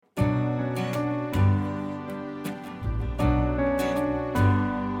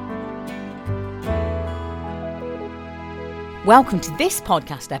Welcome to this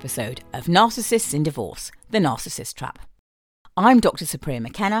podcast episode of Narcissists in Divorce, The Narcissist Trap. I'm Dr. Supriya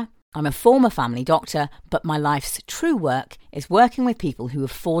McKenna. I'm a former family doctor, but my life's true work is working with people who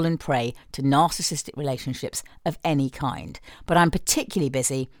have fallen prey to narcissistic relationships of any kind, but I'm particularly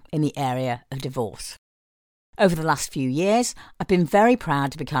busy in the area of divorce. Over the last few years, I've been very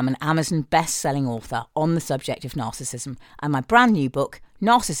proud to become an Amazon best-selling author on the subject of narcissism, and my brand new book,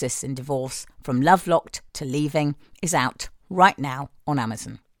 Narcissists in Divorce, From Love Locked to Leaving, is out right now on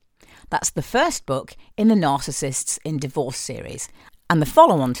Amazon. That's the first book in the Narcissists in Divorce series, and the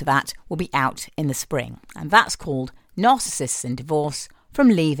follow-on to that will be out in the spring, and that's called Narcissists in Divorce, From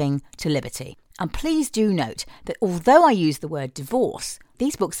Leaving to Liberty. And please do note that although I use the word divorce,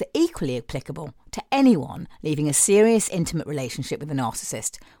 these books are equally applicable to anyone leaving a serious intimate relationship with a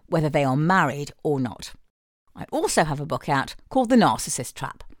narcissist, whether they are married or not. I also have a book out called The Narcissist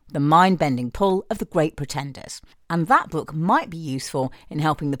Trap, The Mind-Bending Pull of the Great Pretenders. And that book might be useful in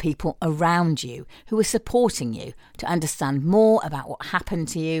helping the people around you who are supporting you to understand more about what happened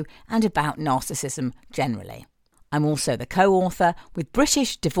to you and about narcissism generally. I'm also the co-author with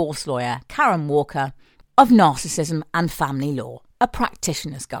British divorce lawyer Karen Walker of Narcissism and Family Law, a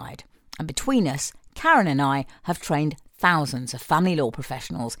practitioner's guide. And between us, Karen and I have trained thousands of family law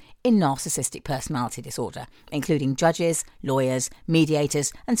professionals in narcissistic personality disorder, including judges, lawyers,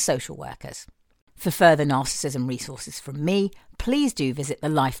 mediators and social workers. For further narcissism resources from me, please do visit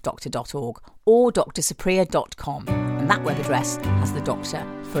thelifedoctor.org or drsupriya.com, and that web address has the doctor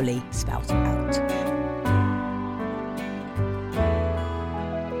fully spelt out.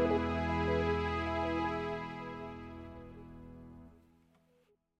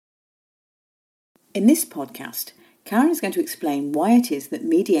 In this podcast, Karen is going to explain why it is that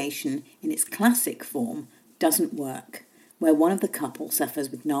mediation in its classic form doesn't work, where one of the couple suffers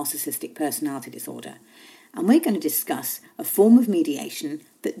with narcissistic personality disorder. And we're going to discuss a form of mediation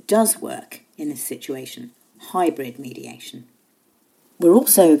that does work in this situation, hybrid mediation. We're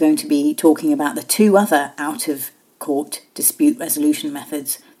also going to be talking about the two other out-of-court dispute resolution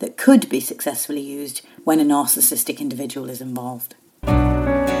methods that could be successfully used when a narcissistic individual is involved.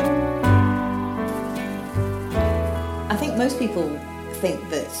 I think most people think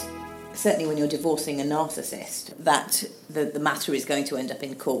that, certainly when you're divorcing a narcissist, that the matter is going to end up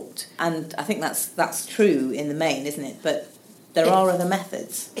in court. And I think that's true in the main, isn't it? But there are other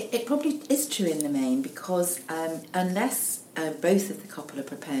methods. It probably is true in the main because unless both of the couple are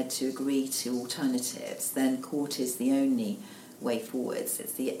prepared to agree to alternatives, then court is the only way forwards.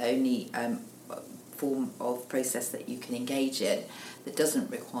 It's the only form of process that you can engage in that doesn't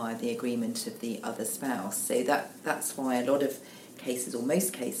require the agreement of the other spouse. So that's why a lot of cases, or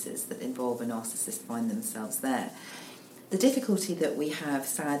most cases, that involve a narcissist find themselves there. The difficulty that we have,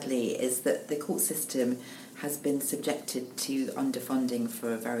 sadly, is that the court system has been subjected to underfunding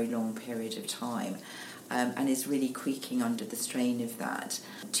for a very long period of time and is really creaking under the strain of that,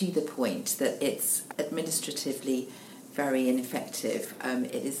 to the point that it's administratively very ineffective.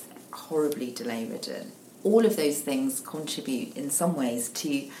 It is horribly delay-ridden. All of those things contribute in some ways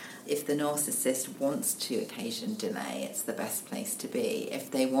to, if the narcissist wants to occasion delay, it's the best place to be. If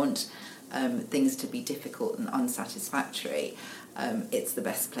they want things to be difficult and unsatisfactory, it's the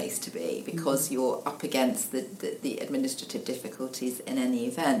best place to be, because you're up against the administrative difficulties in any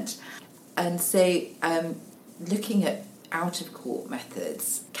event. And so looking at out-of-court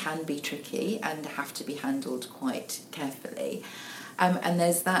methods can be tricky and have to be handled quite carefully. And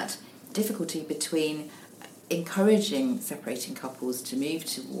there's that difficulty between encouraging separating couples to move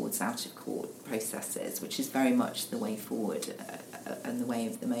towards out-of-court processes, which is very much the way forward and the way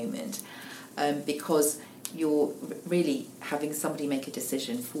of the moment, because you're really having somebody make a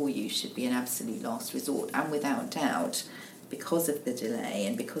decision for you should be an absolute last resort. And without doubt, because of the delay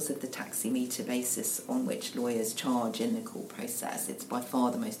and because of the taximeter basis on which lawyers charge in the court process, it's by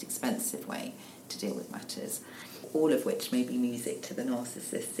far the most expensive way to deal with matters, all of which may be music to the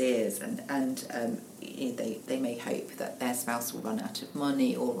narcissist's ears, and they may hope that their spouse will run out of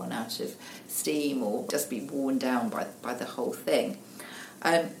money or run out of steam or just be worn down by the whole thing.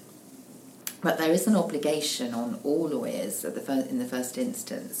 But there is an obligation on all lawyers in the first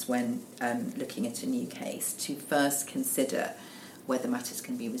instance when looking at a new case to first consider whether matters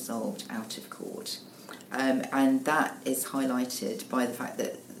can be resolved out of court. And that is highlighted by the fact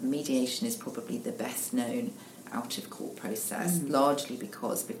that mediation is probably the best known out-of-court process, largely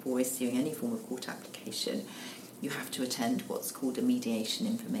because before issuing any form of court application, you have to attend what's called a Mediation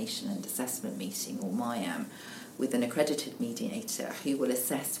Information and Assessment Meeting, or MIAM, with an accredited mediator who will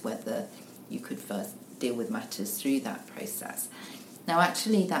assess whether you could first deal with matters through that process. Now,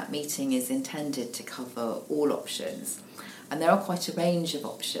 actually, that meeting is intended to cover all options, And there are quite a range of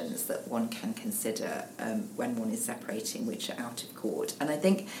options that one can consider when one is separating, which are out of court. And I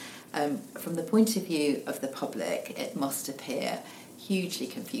think from the point of view of the public, it must appear hugely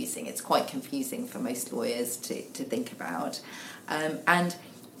confusing. It's quite confusing for most lawyers to think about, and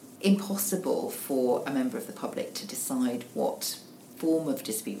impossible for a member of the public to decide what form of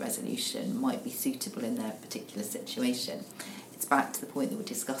dispute resolution might be suitable in their particular situation. It's back to the point that we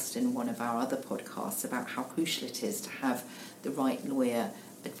discussed in one of our other podcasts about how crucial it is to have the right lawyer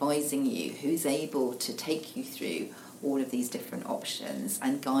advising you, who's able to take you through all of these different options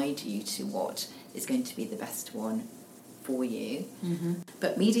and guide you to what is going to be the best one for you. Mm-hmm.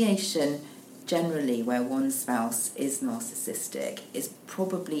 But mediation, generally, where one spouse is narcissistic, is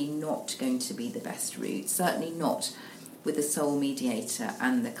probably not going to be the best route, certainly not with the sole mediator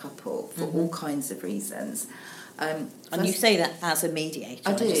and the couple, for all kinds of reasons. And you say that as a mediator.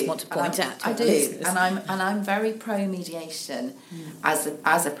 I just want to point out. I do, and I'm very pro mediation as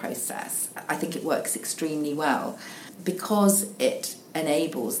a process. I think it works extremely well because it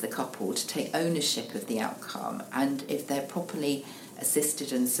enables the couple to take ownership of the outcome, and if they're properly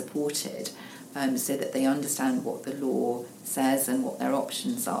assisted and supported, so that they understand what the law says and what their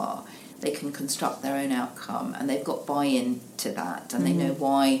options are, they can construct their own outcome, and they've got buy-in to that, and they know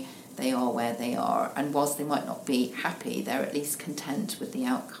why they are where they are, and whilst they might not be happy, they're at least content with the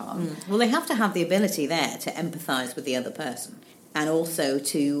outcome. Well, they have to have the ability there to empathise with the other person and also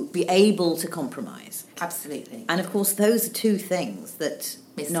to be able to compromise. Absolutely. And of course those are two things that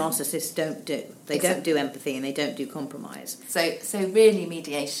narcissists don't do. They don't do empathy and they don't do compromise. So really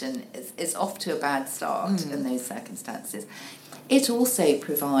mediation is off to a bad start in those circumstances. It also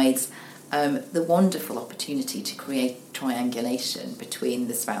provides the wonderful opportunity to create triangulation between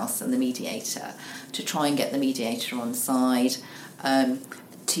the spouse and the mediator, to try and get the mediator on side,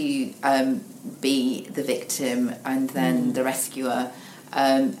 to be the victim and then the rescuer,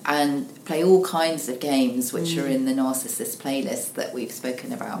 and play all kinds of games which are in the narcissist playlist that we've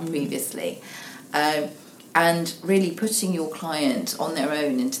spoken about previously. And really putting your client on their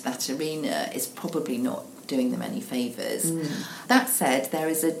own into that arena is probably not doing them any favours. That said, there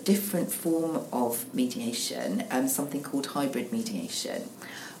is a different form of mediation, something called hybrid mediation,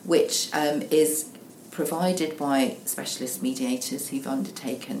 which is provided by specialist mediators who've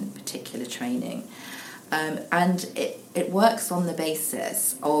undertaken particular training. And it works on the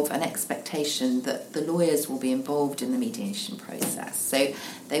basis of an expectation that the lawyers will be involved in the mediation process. So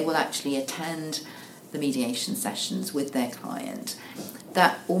they will actually attend the mediation sessions with their client.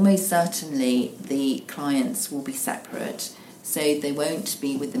 That almost certainly the clients will be separate, so they won't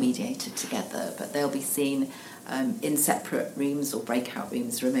be with the mediator together, but they'll be seen in separate rooms or breakout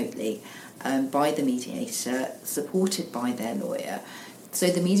rooms remotely by the mediator, supported by their lawyer. So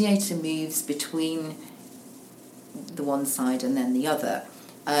the mediator moves between the one side and then the other.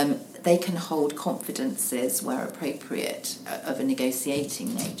 They can hold confidences where appropriate of a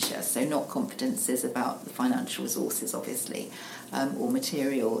negotiating nature, so not confidences about the financial resources, obviously, or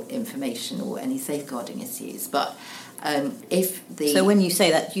material information or any safeguarding issues. But So when you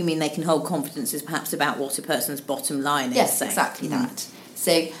say that, you mean they can hold confidences perhaps about what a person's bottom line is? Yes, exactly that.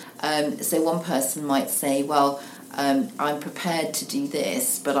 So one person might say, well, I'm prepared to do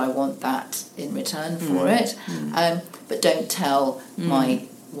this, but I want that in return for it. But don't tell my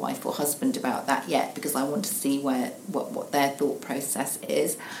wife or husband about that yet, because I want to see what their thought process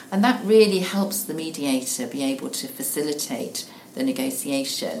is. And that really helps the mediator be able to facilitate the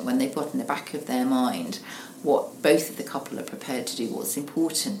negotiation when they've got in the back of their mind what both of the couple are prepared to do, what's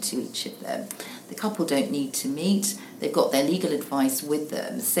important to each of them. The couple don't need to meet, they've got their legal advice with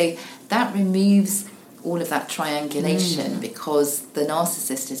them. So that removes all of that triangulation, because the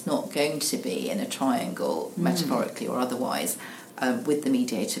narcissist is not going to be in a triangle, metaphorically or otherwise, with the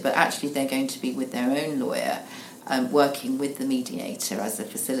mediator, but actually they're going to be with their own lawyer, working with the mediator as a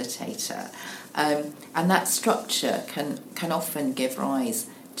facilitator. And that structure can often give rise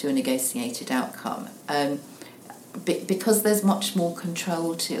to a negotiated outcome, because there's much more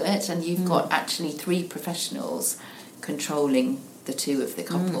control to it, and you've got actually three professionals controlling the two of the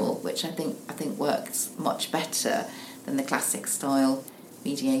couple, which I think works much better than the classic style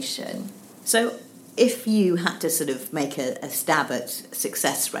mediation. So if you had to sort of make a stab at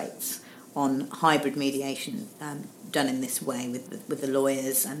success rates on hybrid mediation done in this way, with the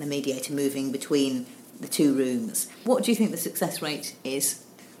lawyers and the mediator moving between the two rooms, what do you think the success rate is?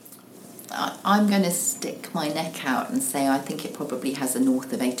 I'm going to stick my neck out and say I think it probably has a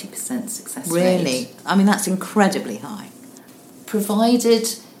north of 80% success rate. Really? I mean, that's incredibly high. Provided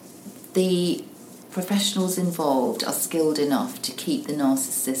the professionals involved are skilled enough to keep the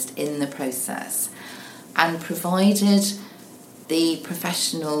narcissist in the process, and provided the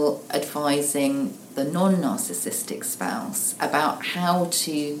professional advising the non-narcissistic spouse about how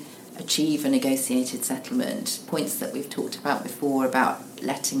to achieve a negotiated settlement, points that we've talked about before about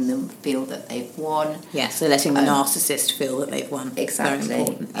letting them feel that they've won. Yeah, so letting the narcissist feel that they've won. Exactly. Very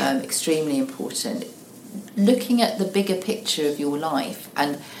important, yeah. Extremely important. Looking at the bigger picture of your life,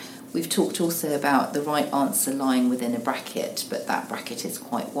 and we've talked also about the right answer lying within a bracket, but that bracket is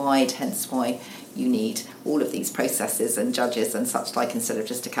quite wide, hence why you need all of these processes and judges and such like instead of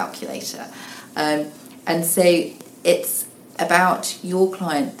just a calculator. And so it's about your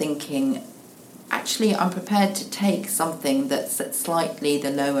client thinking, actually, I'm prepared to take something that's at slightly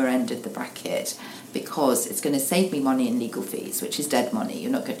the lower end of the bracket because it's going to save me money in legal fees, which is dead money.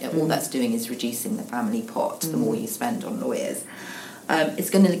 You're not going. All that's doing is reducing the family pot. The more you spend on lawyers, it's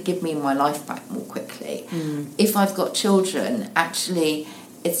going to give me my life back more quickly. If I've got children, actually,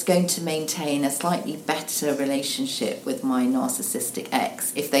 it's going to maintain a slightly better relationship with my narcissistic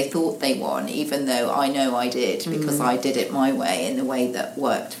ex if they thought they won, even though I know I did because I did it my way in the way that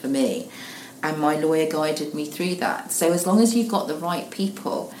worked for me. And my lawyer guided me through that. So as long as you've got the right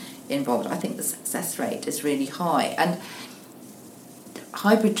people involved, I think the success rate is really high. And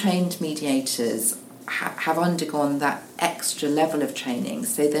hybrid trained mediators have undergone that extra level of training,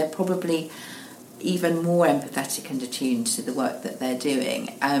 so they're probably even more empathetic and attuned to the work that they're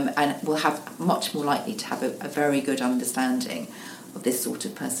doing, and will have much more likely to have a very good understanding of this sort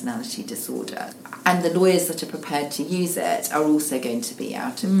of personality disorder. And the lawyers that are prepared to use it are also going to be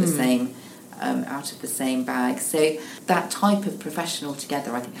out of the same bag. So that type of professional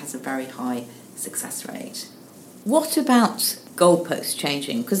together, I think, has a very high success rate. What about goalposts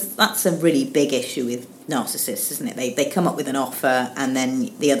changing? Because that's a really big issue with narcissists, isn't it? They come up with an offer and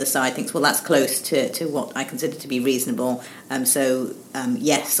then the other side thinks, well, that's close to what I consider to be reasonable, so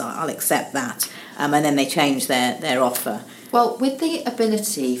yes, I'll accept that. And then they change their offer. Well, with the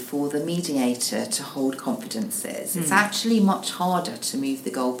ability for the mediator to hold confidences, it's actually much harder to move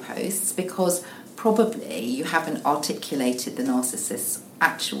the goalposts because probably you haven't articulated the narcissist's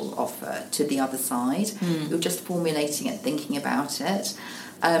actual offer to the other side. You're just formulating it, thinking about it,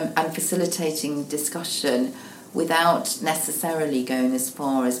 and facilitating discussion without necessarily going as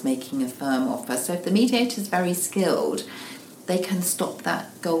far as making a firm offer. So if the mediator is very skilled, they can stop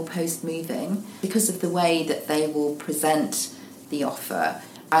that goalpost moving because of the way that they will present the offer.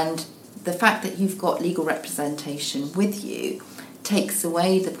 And the fact that you've got legal representation with you takes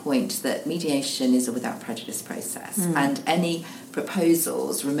away the point that mediation is a without prejudice process, and any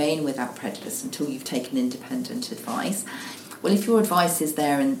proposals remain without prejudice until you've taken independent advice. Well, if your advice is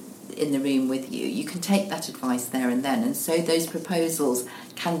there in the room with you, you can take that advice there and then, and so those proposals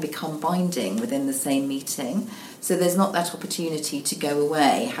can become binding within the same meeting. So there's not that opportunity to go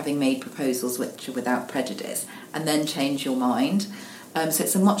away having made proposals which are without prejudice and then change your mind. So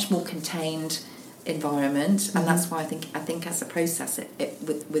it's a much more contained environment, and that's why I think as a process,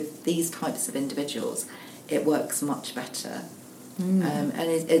 with these types of individuals, it works much better. And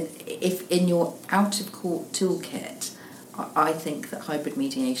if in your out of court toolkit, I think that hybrid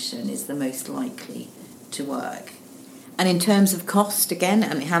mediation is the most likely to work. And in terms of cost, again,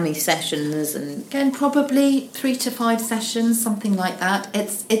 I mean, how many sessions? And again, probably 3 to 5 sessions, something like that.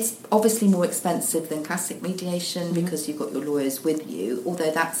 It's obviously more expensive than classic mediation because you've got your lawyers with you.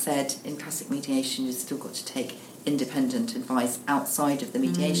 Although that said, in classic mediation, you've still got to take independent advice outside of the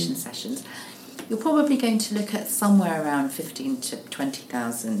mediation sessions. You're probably going to look at somewhere around 15 to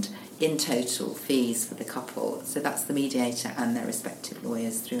 20,000 in total fees for the couple. So that's the mediator and their respective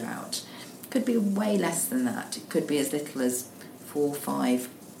lawyers throughout. Could be way less than that. It could be as little as 4 or 5,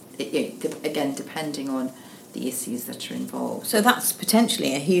 again, depending on the issues that are involved. So that's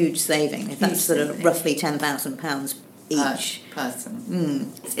potentially a huge saving, if that's sort of roughly £10,000 each. Per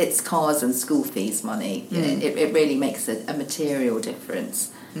person. It's cars and school fees money. You know, it really makes a material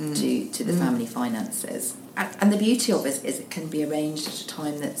difference to the family finances. And the beauty of it is it can be arranged at a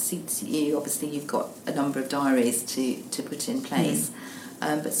time that suits you. Obviously, you've got a number of diaries to put in place.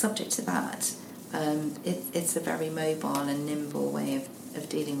 But subject to that, it's a very mobile and nimble way of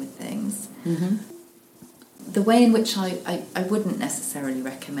dealing with things. The way in which I wouldn't necessarily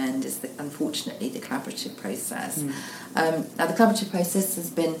recommend is, unfortunately, the collaborative process. Now, the collaborative process has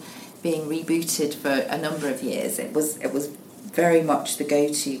been being rebooted for a number of years. It was very much the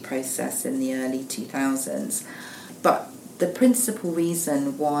go-to process in the early 2000s. But the principal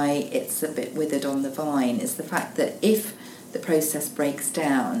reason why it's a bit withered on the vine is the fact that if the process breaks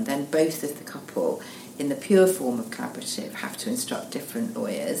down, then both of the couple in the pure form of collaborative have to instruct different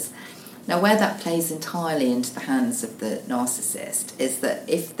lawyers. Now, where that plays entirely into the hands of the narcissist is that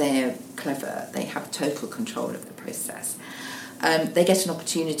if they're clever, they have total control of the process. they get an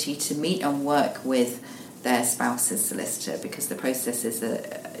opportunity to meet and work with their spouse's solicitor, because the process is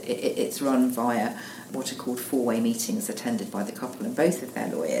it's run via what are called four-way meetings attended by the couple and both of their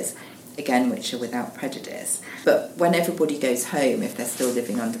lawyers, again, which are without prejudice. But when everybody goes home, if they're still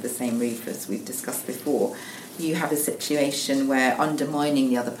living under the same roof as we've discussed before, you have a situation where undermining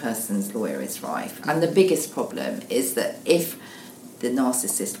the other person's lawyer is rife. And the biggest problem is that if the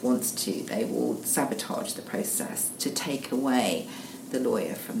narcissist wants to, they will sabotage the process to take away the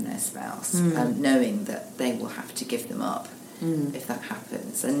lawyer from their spouse, knowing that they will have to give them up if that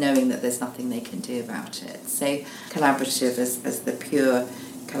happens, and knowing that there's nothing they can do about it. So collaborative as the pure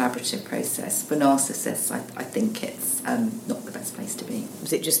collaborative process. For narcissists, I think it's not the best place to be.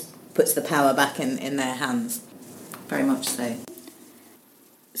 Because it just puts the power back in their hands. Very much so.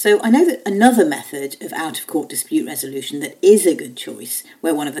 So I know that another method of out-of-court dispute resolution that is a good choice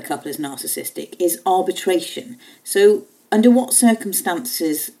where one of the couple is narcissistic is arbitration. So under what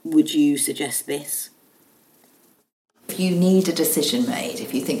circumstances would you suggest this? If you need a decision made,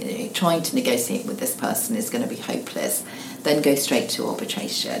 if you think trying to negotiate with this person is going to be hopeless, then go straight to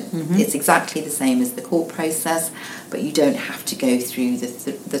arbitration. It's exactly the same as the court process, but you don't have to go through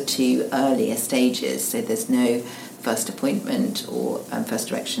the two earlier stages. So there's no first appointment or first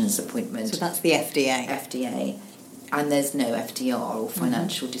directions appointment. So that's the FDA. FDA. And there's no FDR or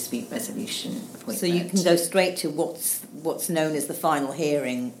financial dispute resolution appointment. So you can go straight to what's known as the final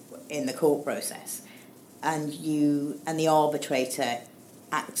hearing in the court process, and the arbitrator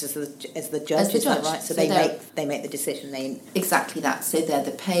acts as the judge. Is that right? So they make the decision. Exactly that. So they're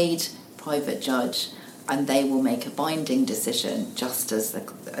the paid private judge, and they will make a binding decision just as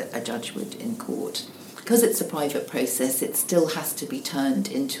a judge would in court. Because it's a private process, it still has to be turned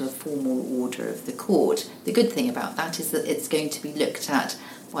into a formal order of the court. The good thing about that is that it's going to be looked at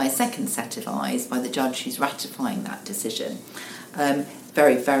by a second set of eyes, by the judge who's ratifying that decision.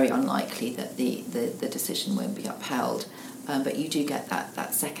 Very, very unlikely that the decision won't be upheld. But you do get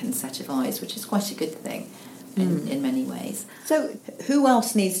that second set of eyes, which is quite a good thing in many ways. So who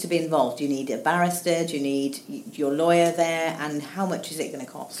else needs to be involved? Do you need a barrister? Do you need your lawyer there? And how much is it going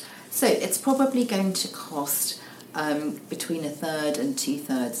to cost? So it's probably going to cost between 1/3 and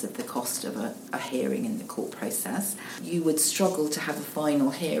 2/3 of the cost of a hearing in the court process. You would struggle to have a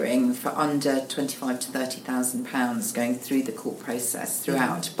final hearing for under £25,000 to £30,000 going through the court process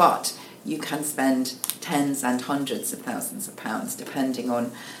throughout, but you can spend tens and hundreds of thousands of pounds depending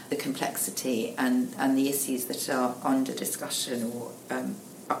on the complexity and the issues that are under discussion or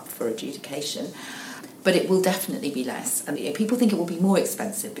up for adjudication. But it will definitely be less. And people think it will be more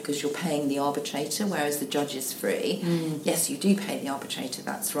expensive because you're paying the arbitrator, whereas the judge is free. Yes, you do pay the arbitrator,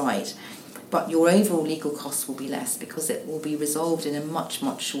 that's right. But your overall legal costs will be less because it will be resolved in a much,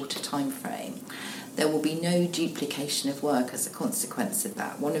 much shorter time frame. There will be no duplication of work as a consequence of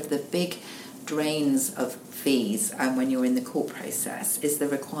that. One of the big drains of fees when you're in the court process is the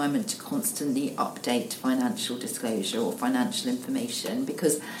requirement to constantly update financial disclosure or financial information,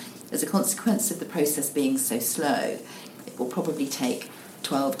 because as a consequence of the process being so slow, it will probably take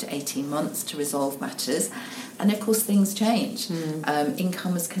 12 to 18 months to resolve matters. And of course things change.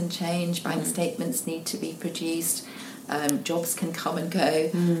 Incomes can change, bank statements need to be produced, jobs can come and go,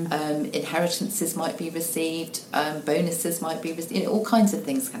 inheritances might be received, bonuses might be received, all kinds of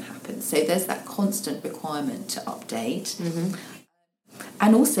things can happen. So there's that constant requirement to update.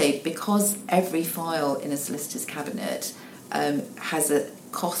 And also because every file in a solicitor's cabinet has a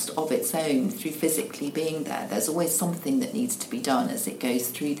cost of its own through physically being there, there's always something that needs to be done as it goes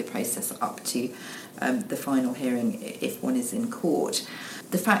through the process up to the final hearing if one is in court.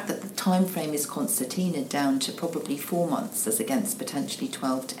 The fact that the time frame is concertinaed down to probably 4 months as against potentially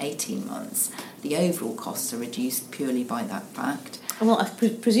 12 to 18 months, the overall costs are reduced purely by that fact. Well,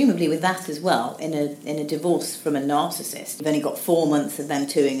 presumably with that as well, in a divorce from a narcissist, you've only got 4 months of them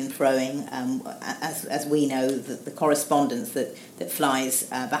toing and froing. As we know, the correspondence that flies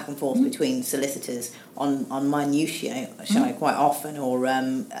back and forth between solicitors on minutiae, quite often, or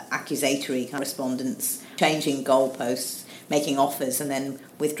accusatory correspondence, changing goalposts, making offers and then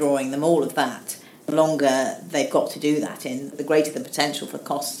withdrawing them, all of that. The longer they've got to do that in, the greater the potential for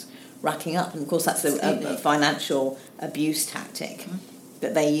costs racking up. And of course that's a financial abuse tactic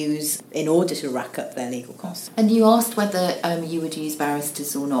that they use in order to rack up their legal costs. And you asked whether you would use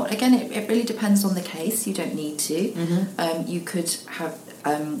barristers or not. Again, it really depends on the case. You don't need to. You could have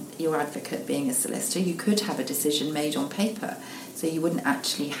your advocate being a solicitor. You could have a decision made on paper. So you wouldn't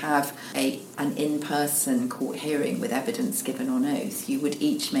actually have an in-person court hearing with evidence given on oath. You would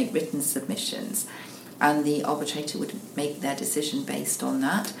each make written submissions. and the arbitrator would make their decision based on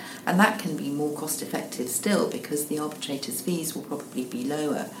that. And that can be more cost effective still, because the arbitrator's fees will probably be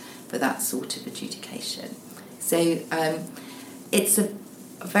lower for that sort of adjudication. So it's a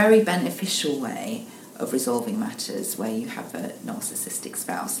very beneficial way of resolving matters where you have a narcissistic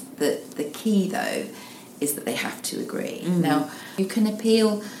spouse. The key, though, is that they have to agree. Now, you can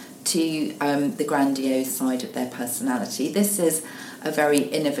appeal to the grandiose side of their personality. This is a very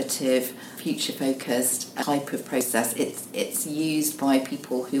innovative, future-focused type of process. It's used by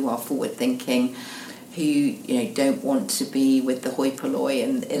people who are forward-thinking, who don't want to be with the hoi polloi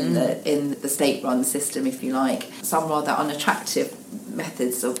in the state-run system, if you like. Some rather unattractive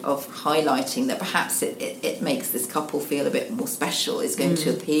methods of highlighting that perhaps it makes this couple feel a bit more special is going to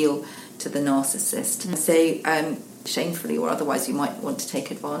appeal to the narcissist. So shamefully or otherwise, you might want to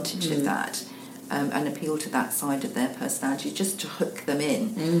take advantage of that and appeal to that side of their personality, just to hook them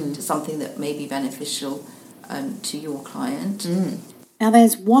in to something that may be beneficial to your client. Now,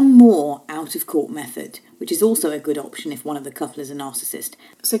 there's one more out-of-court method, which is also a good option if one of the couple is a narcissist.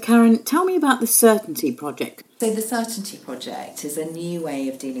 So, Karen, tell me about the Certainty Project. So the Certainty Project is a new way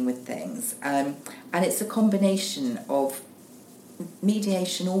of dealing with things, and it's a combination of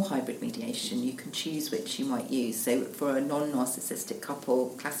mediation or hybrid mediation. You can choose which you might use. So for a non-narcissistic couple,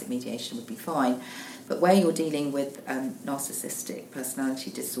 classic mediation would be fine. But where you're dealing with narcissistic personality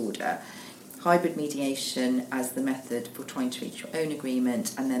disorder, hybrid mediation as the method for trying to reach your own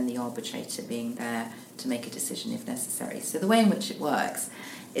agreement, and then the arbitrator being there to make a decision if necessary. So the way in which it works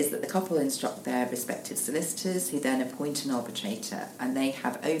is that the couple instruct their respective solicitors, who then appoint an arbitrator, and they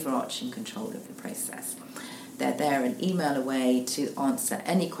have overarching control of the process. They're there an email away to answer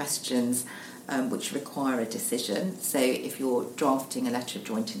any questions which require a decision. So if you're drafting a letter of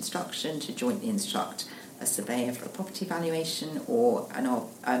joint instruction to jointly instruct a surveyor for a property valuation or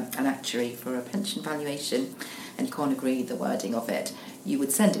an actuary for a pension valuation, and you can't agree the wording of it, you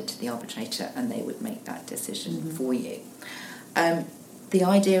would send it to the arbitrator and they would make that decision for you. The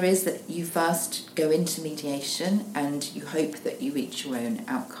idea is that you first go into mediation and you hope that you reach your own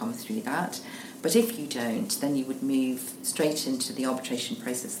outcome through that. But if you don't, then you would move straight into the arbitration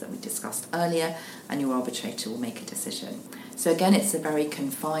process that we discussed earlier, and your arbitrator will make a decision. So again, it's a very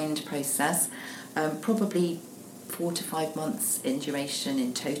confined process, probably 4 to 5 months in duration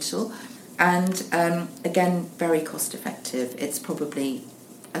in total, and again, very cost effective. It's probably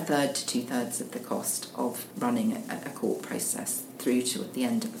 1/3 to 2/3 of the cost of running a court process through to at the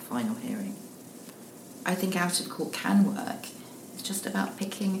end of the final hearing. I think out of court can work. It's just about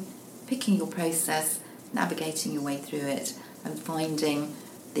picking your process, navigating your way through it, and finding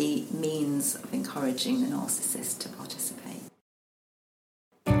the means of encouraging the narcissist to participate.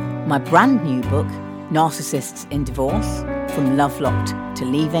 My brand new book, Narcissists in Divorce, From Love-Locked to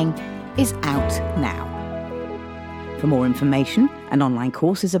Leaving, is out now. For more information and online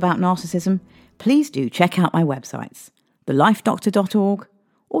courses about narcissism, please do check out my websites, thelifedoctor.org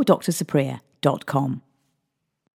or drsupriya.com.